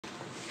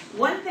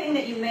One thing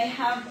that you may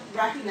have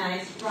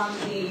recognized from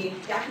the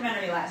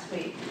documentary last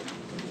week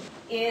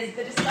is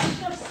the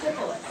discussion of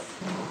syphilis.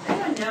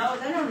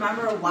 Does anyone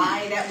remember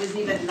why that was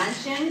even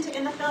mentioned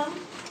in the film?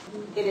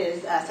 It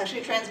is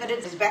sexually transmitted,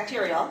 it's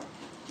bacterial,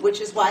 which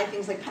is why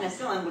things like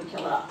penicillin would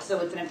kill it off. So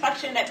it's an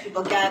infection that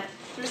people get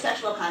through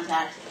sexual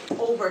contact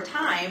over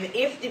time.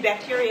 If the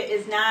bacteria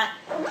is not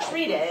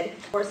treated,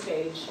 fourth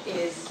stage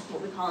is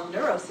what we call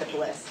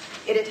neurosyphilis.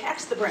 It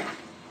attacks the brain.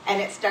 And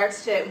it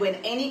starts to, when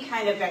any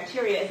kind of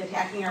bacteria is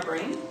attacking our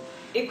brain,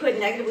 it could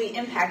negatively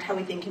impact how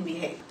we think and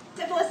behave.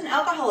 Syphilis and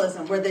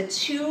alcoholism were the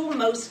two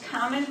most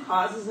common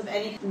causes of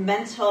any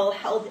mental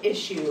health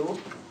issue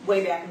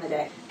way back in the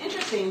day.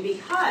 Interesting,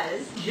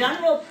 because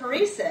general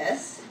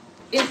paresis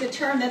is a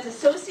term that's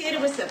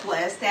associated with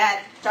syphilis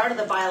that started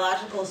the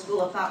biological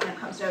school of thought when it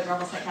comes to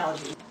abnormal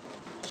psychology.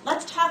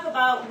 Let's talk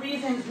about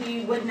reasons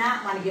we would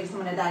not want to give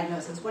someone a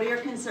diagnosis. What are your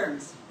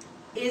concerns?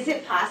 Is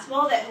it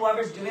possible that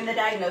whoever's doing the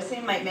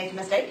diagnosing might make a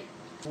mistake?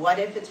 What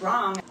if it's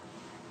wrong?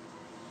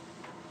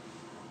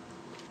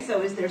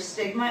 So is there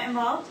stigma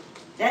involved?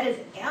 That is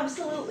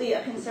absolutely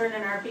a concern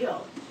in our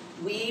field.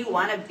 We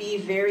want to be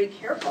very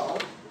careful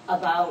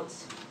about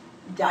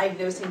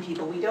diagnosing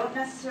people. We don't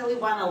necessarily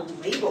want to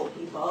label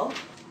people.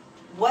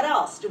 What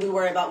else do we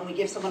worry about when we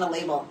give someone a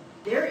label?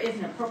 There is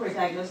an appropriate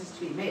diagnosis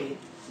to be made.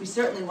 We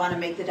certainly want to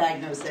make the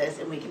diagnosis,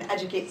 and we can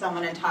educate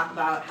someone and talk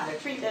about how to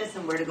treat this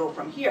and where to go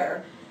from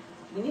here.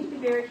 We need to be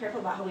very careful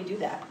about how we do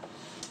that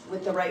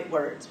with the right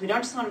words. We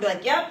don't just want to be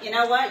like, yep, you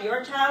know what,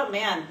 your child,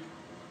 man,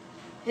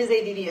 his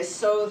ADD is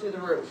so through the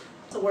roof.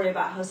 So worry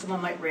about how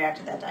someone might react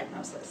to that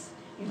diagnosis.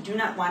 You do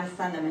not want to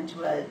send them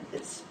into a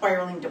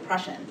spiraling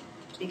depression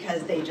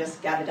because they just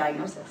got a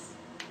diagnosis.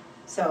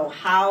 So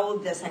how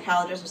the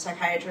psychologist or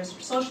psychiatrist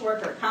or social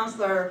worker or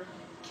counselor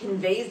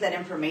conveys that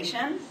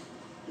information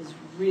is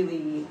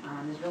really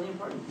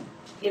important.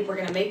 If we're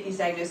going to make these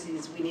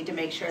diagnoses, we need to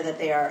make sure that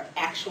they are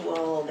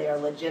actual, they are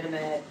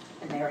legitimate,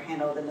 and they are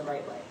handled in the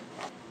right way.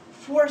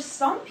 For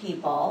some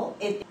people,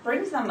 it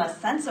brings them a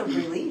sense of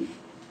relief.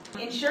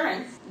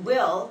 Insurance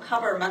will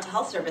cover mental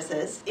health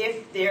services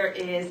if there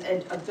is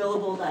a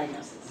billable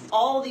diagnosis.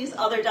 All these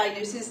other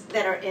diagnoses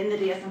that are in the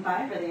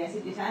DSM-5 or the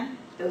ICD-10,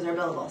 those are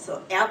billable.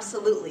 So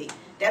absolutely,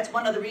 that's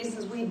one of the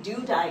reasons we do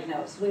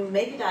diagnose. We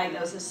make a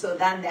diagnosis so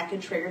then that can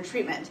trigger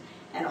treatment.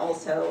 And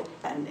also,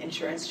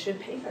 insurance should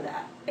pay for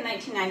that. In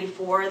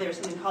 1994, there was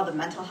something called the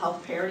Mental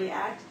Health Parity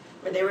Act,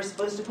 where they were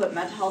supposed to put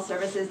mental health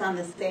services on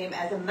the same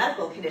as a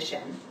medical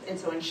condition, and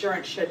so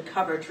insurance should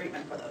cover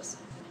treatment for those.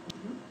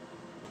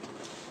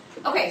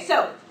 Okay,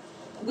 so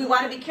we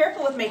want to be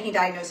careful with making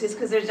diagnoses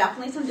because there's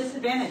definitely some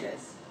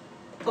disadvantages.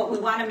 But we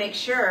want to make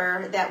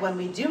sure that when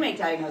we do make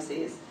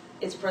diagnoses,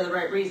 it's for the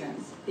right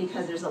reasons,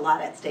 because there's a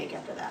lot at stake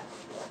after that.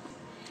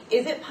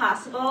 Is it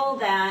possible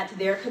that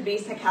there could be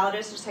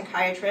psychologists or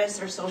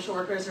psychiatrists or social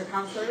workers or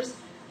counselors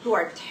who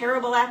are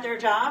terrible at their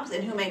jobs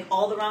and who make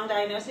all the wrong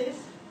diagnoses?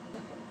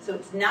 So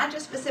it's not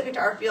just specific to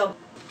our field.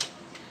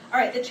 All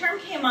right, the term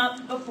came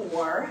up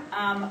before,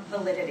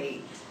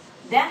 validity.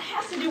 That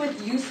has to do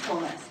with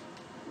usefulness.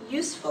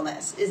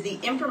 Usefulness is the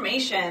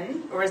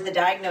information, or is the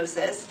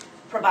diagnosis,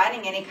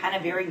 providing any kind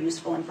of very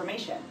useful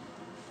information.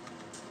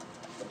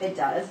 If it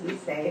does, we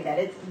say that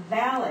it's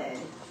valid.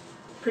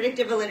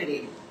 Predictive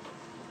validity.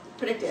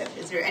 Predictive.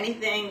 Is there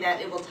anything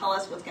that it will tell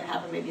us what's going to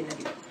happen maybe in the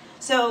future?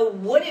 So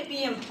would it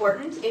be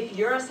important if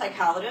you're a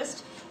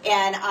psychologist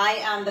and I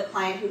am the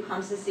client who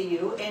comes to see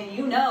you and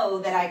you know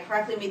that I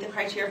correctly meet the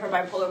criteria for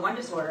bipolar 1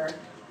 disorder,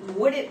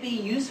 would it be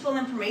useful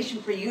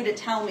information for you to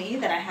tell me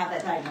that I have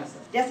that diagnosis?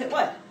 Yes, it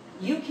would.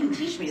 You can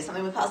teach me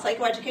something we call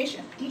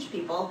psychoeducation. Teach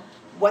people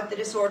what the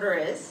disorder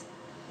is,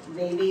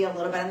 maybe a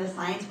little bit on the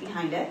science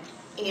behind it,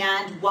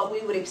 and what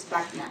we would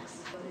expect next.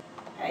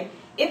 Okay?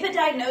 If a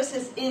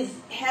diagnosis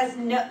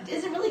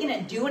isn't really going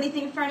to do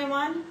anything for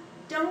anyone,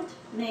 don't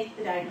make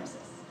the diagnosis.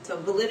 So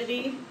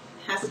validity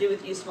has to do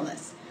with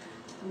usefulness.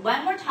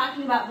 When we're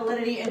talking about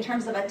validity in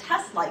terms of a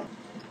test like,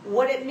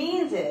 what it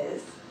means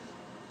is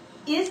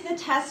the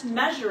test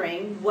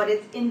measuring what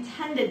it's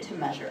intended to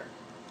measure?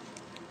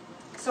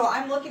 So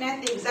I'm looking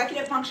at the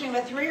executive functioning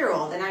of a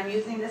 3-year-old, and I'm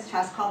using this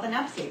test called the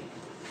NEPSI.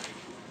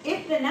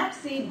 If the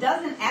NEPSI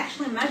doesn't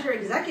actually measure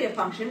executive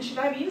function, should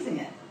I be using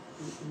it?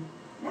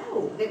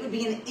 No, it would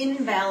be an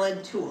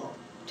invalid tool.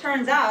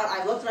 Turns out,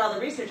 I looked at all the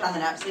research on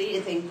the NEPSI,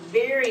 it's a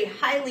very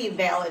highly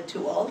valid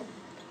tool.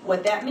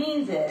 What that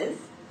means is,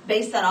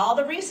 based on all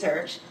the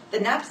research, the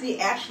NEPSI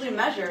actually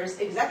measures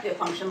executive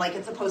function like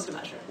it's supposed to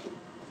measure.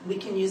 We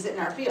can use it in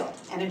our field,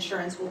 and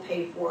insurance will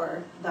pay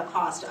for the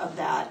cost of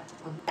that.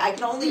 I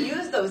can only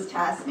use those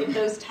tests if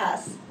those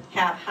tests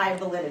have high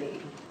validity.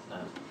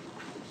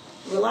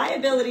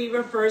 Reliability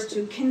refers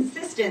to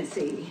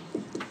consistency.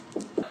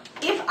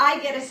 If I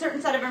get a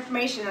certain set of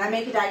information and I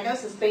make a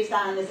diagnosis based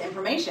on this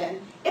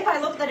information, if I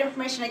look at that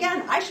information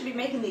again, I should be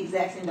making the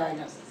exact same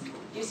diagnosis.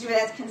 Do you see where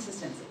that's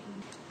consistency?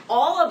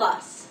 All of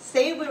us,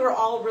 say we were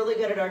all really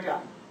good at our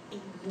job.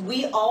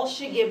 We all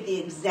should give the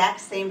exact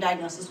same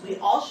diagnosis. We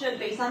all should,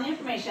 based on the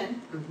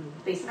information,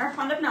 based on our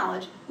fund of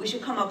knowledge, we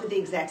should come up with the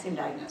exact same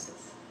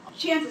diagnosis.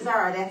 chances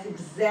are that's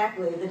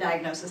exactly the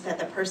diagnosis that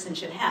the person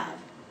should have,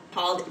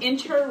 called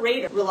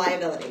inter-rater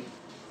reliability.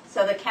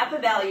 So the kappa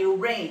value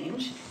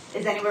range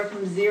is anywhere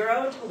from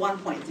 0 to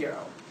 1.0.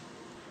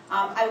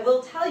 I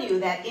will tell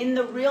you that in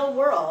the real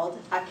world,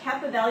 a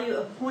kappa value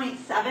of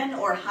 0.7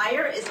 or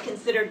higher is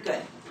considered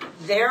good.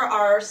 There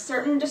are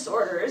certain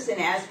disorders, and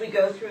as we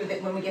go through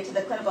that, when we get to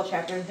the clinical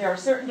chapter, there are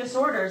certain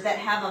disorders that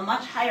have a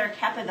much higher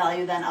kappa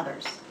value than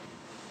others.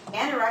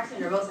 Anorexia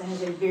nervosa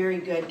has a very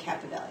good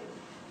kappa value.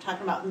 I'm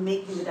talking about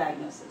making the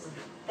diagnosis.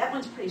 That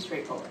one's pretty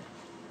straightforward.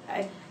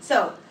 Okay?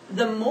 So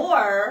the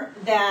more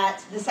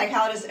that the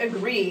psychologists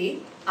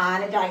agree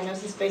on a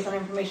diagnosis based on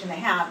information they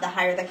have, the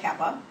higher the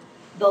kappa.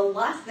 The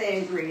less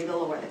they agree, the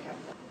lower the kappa.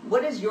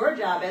 What is your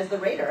job as the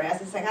rater,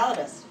 as a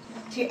psychologist?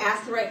 To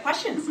ask the right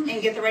questions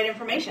and get the right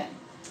information.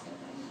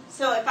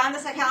 So if I'm the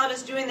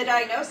psychologist doing the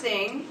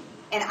diagnosing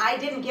and I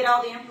didn't get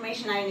all the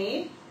information I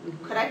need,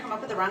 could I come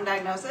up with the wrong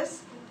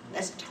diagnosis?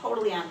 That's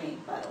totally on me,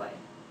 by the way.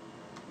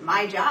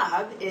 My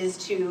job is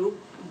to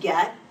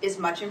get as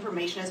much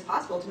information as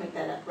possible to make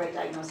that right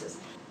diagnosis.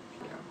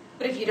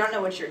 But if you don't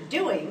know what you're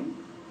doing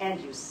and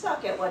you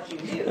suck at what you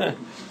do,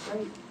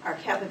 our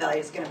kappa value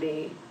is going to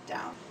be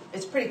down.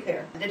 It's pretty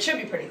clear. It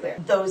should be pretty clear.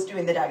 Those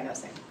doing the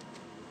diagnosing.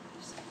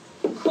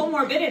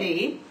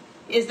 Comorbidity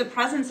is the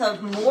presence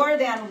of more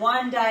than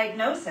one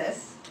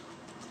diagnosis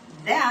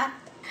that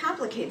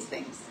complicates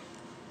things.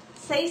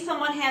 Say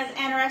someone has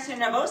anorexia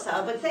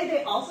nervosa, but say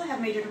they also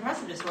have major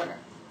depressive disorder.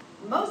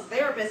 Most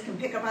therapists can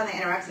pick up on the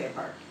anorexia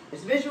part.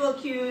 There's visual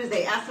cues,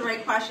 they ask the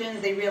right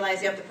questions, they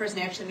realize, yep, the person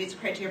actually meets the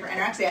criteria for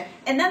anorexia,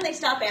 and then they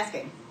stop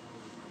asking.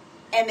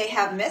 And they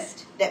have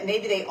missed that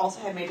maybe they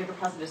also have major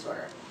depressive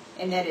disorder.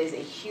 And that is a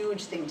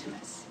huge thing to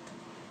miss.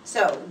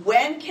 So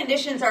when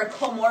conditions are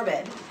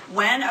comorbid,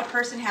 when a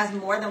person has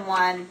more than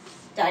one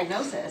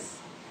diagnosis,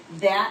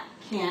 that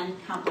can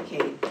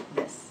complicate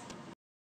this.